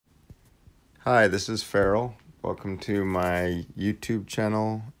Hi, this is Farel. Welcome to my YouTube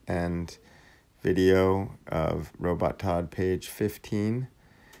channel and video of Robot Todd page 15.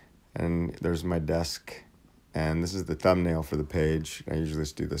 And there's my desk. And this is the thumbnail for the page. I usually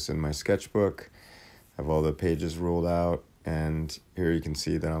just do this in my sketchbook. I have all the pages ruled out. And here you can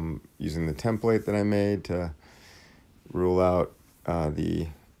see that I'm using the template that I made to rule out the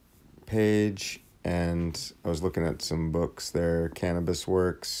page. And I was looking at some books there, Cannabis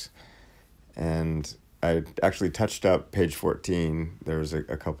Works. And I actually touched up page 14. There was a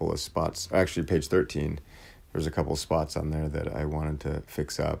couple of spots, actually page 13. There was a couple of spots on there that I wanted to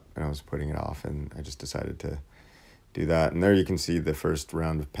fix up, and I was putting it off, and I just decided to do that. And there you can see the first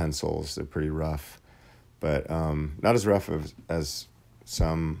round of pencils. They're pretty rough, but not as rough as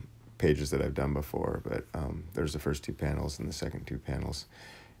some pages that I've done before, but there's the first two panels and the second two panels.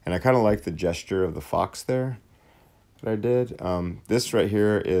 And I kind of like the gesture of the fox there that I did. This right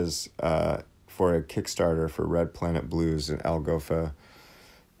here is for a Kickstarter for Red Planet Blues, and Algofa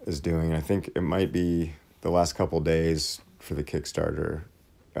is doing. I think it might be the last couple days for the Kickstarter.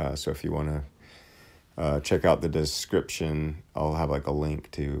 So if you want to check out the description, I'll have like a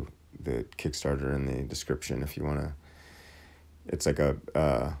link to the Kickstarter in the description if you want to. It's like a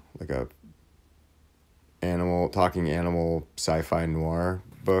talking animal sci-fi noir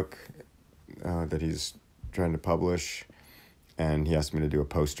book that he's trying to publish, and he asked me to do a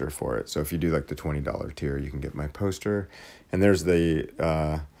poster for it. So if you do like the $20 tier, you can get my poster. And there's the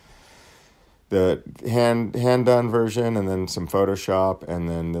hand done version, and then some Photoshop, and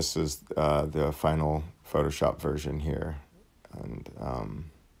then this is the final Photoshop version here. And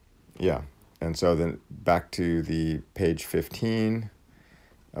yeah, and so then back to the page 15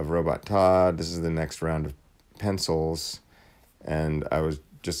 of Robot Todd. This is the next round of pencils, and I was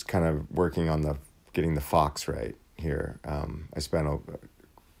just kind of working on getting the fox right here. I spent a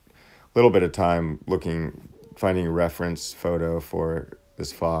little bit of time finding a reference photo for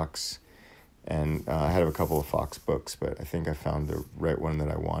this fox, and I had a couple of fox books, but I think I found the right one that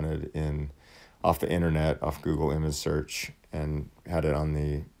I wanted off the internet, off Google image search, and had it on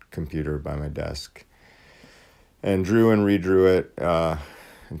the computer by my desk, and drew and redrew it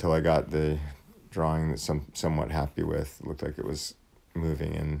until I got the drawing that somewhat happy with. It looked like it was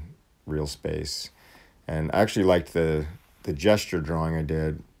moving in real space. And I actually liked the gesture drawing I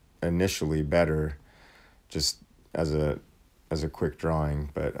did initially better, just as a quick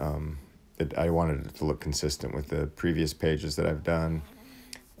drawing, but I wanted it to look consistent with the previous pages that I've done,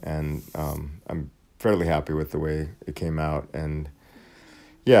 and I'm fairly happy with the way it came out. And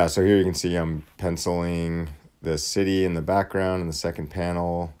yeah, so here you can see I'm penciling the city in the background in the second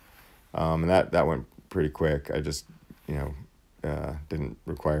panel, and that went pretty quick. I just didn't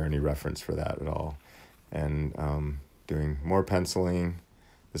require any reference for that at all. And doing more penciling.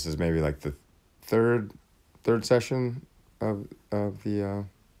 This is maybe like the third session of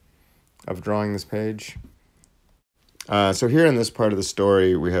drawing this page. So here in this part of the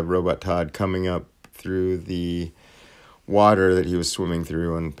story, we have Robot Todd coming up through the water that he was swimming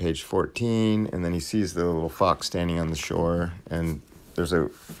through on page 14, and then he sees the little fox standing on the shore, and there's a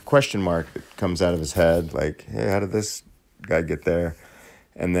question mark that comes out of his head, like, hey, how did this guy get there?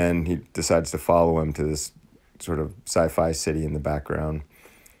 And then he decides to follow him to this sort of sci-fi city in the background.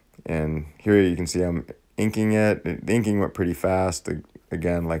 And here you can see I'm inking it. The inking went pretty fast.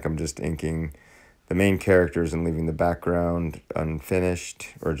 Again, like I'm just inking the main characters and leaving the background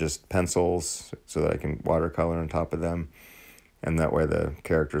unfinished, or just pencils, so that I can watercolor on top of them. And that way the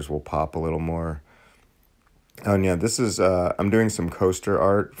characters will pop a little more. Oh, and yeah, this is, I'm doing some coaster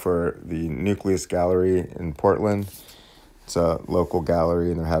art for the Nucleus Gallery in Portland. It's a local gallery,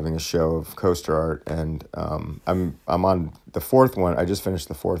 and they're having a show of coaster art, and I'm on the fourth one. I just finished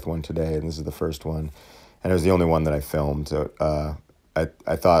the fourth one today, and this is the first one, and it was the only one that I filmed. So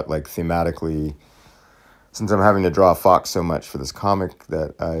I thought, like, thematically, since I'm having to draw a fox so much for this comic,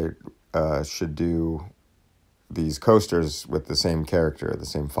 that I should do these coasters with the same character, the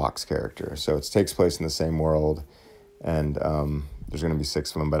same fox character. So it takes place in the same world, and there's going to be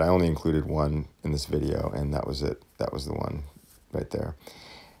 6 of them, but I only included one in this video, and that was it. That was the one right there.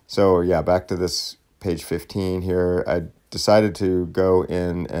 So yeah, back to this page 15 here. I decided to go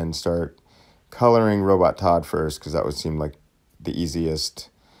in and start coloring Robot Todd first, because that would seem like the easiest,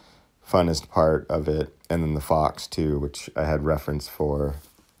 funnest part of it, and then the fox too, which I had reference for,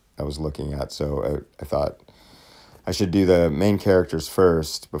 I was looking at. So I thought I should do the main characters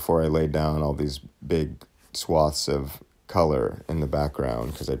first before I laid down all these big swaths of color in the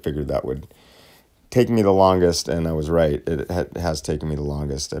background, because I figured that would take me the longest, and I was right. It has taken me the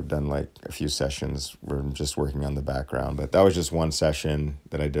longest. I've done like a few sessions where I'm just working on the background, but that was just one session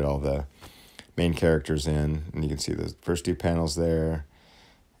that I did all the main characters in, and you can see the first 2 panels there,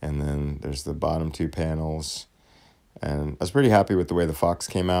 and then there's the bottom 2 panels. And I was pretty happy with the way the fox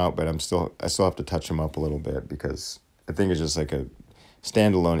came out, but I still have to touch them up a little bit, because I think it's just like a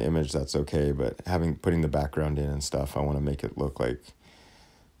standalone image that's okay, but putting the background in and stuff, I want to make it look like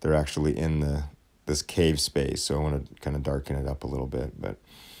they're actually in this cave space, so I want to kind of darken it up a little bit. But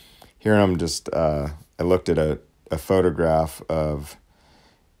here I'm just I looked at a photograph of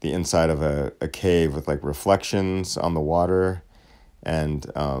the inside of a cave with like reflections on the water, and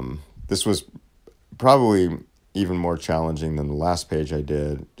this was probably even more challenging than the last page I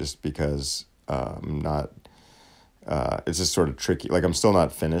did, just because it's just sort of tricky. Like, I'm still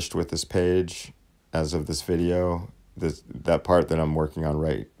not finished with this page as of this video. That part that I'm working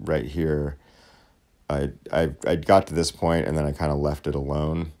on right here, I got to this point and then I kind of left it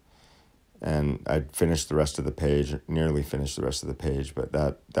alone, and I finished the rest of the page, nearly finished the rest of the page, but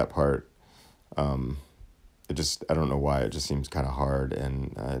that part, I don't know why, it just seems kind of hard,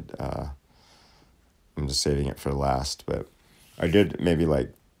 and I'm just saving it for last. But I did maybe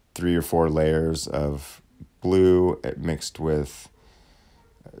like 3 or 4 layers of blue mixed with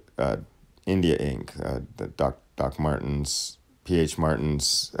India ink, the Doc Martens, P.H.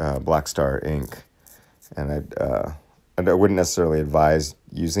 Martin's Black Star ink. And I wouldn't necessarily advise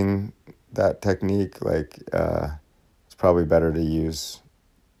using that technique. Like, it's probably better to use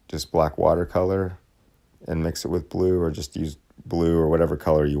just black watercolor and mix it with blue, or just use blue or whatever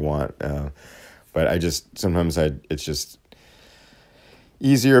color you want. But sometimes it's just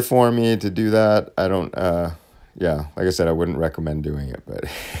easier for me to do that. I don't, like I said, I wouldn't recommend doing it, but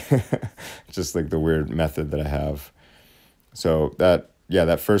just like the weird method that I have. So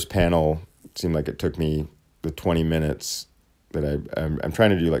that first panel seemed like it took me the 20 minutes that I'm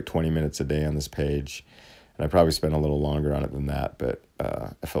trying to do like 20 minutes a day on this page. And I probably spent a little longer on it than that, but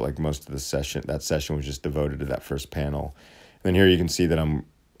I felt like most of that session was just devoted to that first panel. And then here you can see that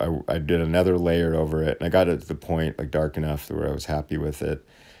I did another layer over it, and I got it to the point like dark enough where I was happy with it,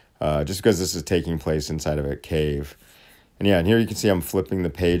 just because this is taking place inside of a cave. And yeah, and here you can see I'm flipping the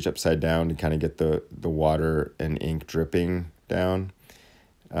page upside down to kind of get the water and ink dripping down,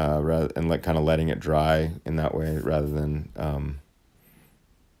 and like kind of letting it dry in that way, rather than I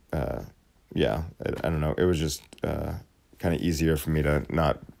don't know. It was just kind of easier for me to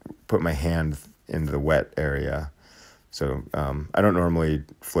not put my hand into the wet area. So I don't normally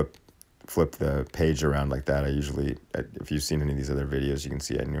flip the page around like that. I usually, if you've seen any of these other videos, you can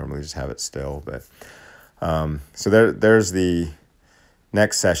see I normally just have it still. But so there's the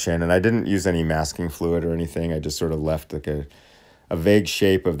next session, and I didn't use any masking fluid or anything. I just sort of left like a vague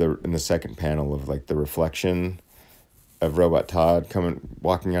shape in the second panel of like the reflection of Robot Todd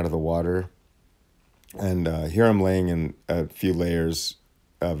walking out of the water. And here I'm laying in a few layers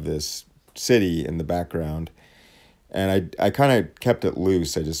of this city in the background. And I kind of kept it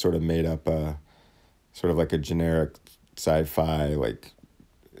loose. I just sort of made up a sort of like a generic sci-fi, like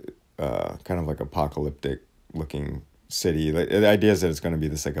kind of like apocalyptic looking city. The idea is that it's going to be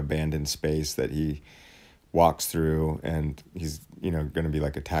this like abandoned space that he walks through, and he's going to be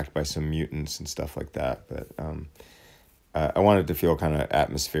like attacked by some mutants and stuff like that. But I wanted to feel kind of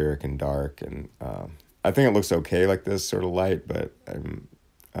atmospheric and dark, and I think it looks okay like this sort of light. But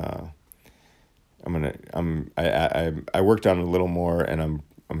I worked on it a little more, and I'm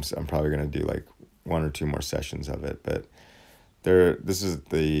probably gonna do like 1 or 2 more sessions of it. But this is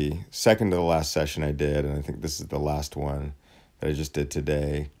the second to the last session I did, and I think this is the last one that I just did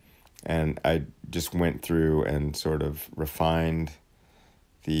today. And I just went through and sort of refined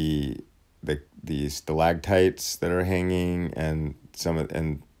the stalactites that are hanging, and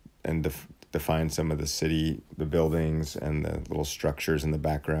define some of the city, the buildings, and the little structures in the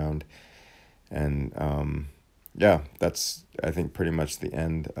background. And that's, I think, pretty much the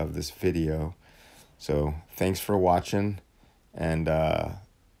end of this video. So thanks for watching, and I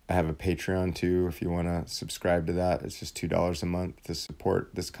have a Patreon too if you want to subscribe to that. It's just $2 a month to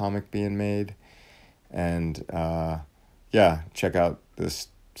support this comic being made. And check out this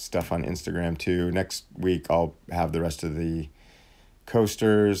stuff on Instagram too. Next week I'll have the rest of the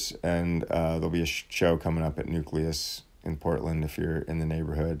coasters, and there'll be a show coming up at Nucleus in Portland if you're in the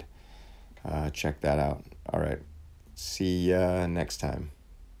neighborhood. Check that out. All right. See ya next time.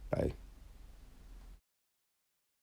 Bye.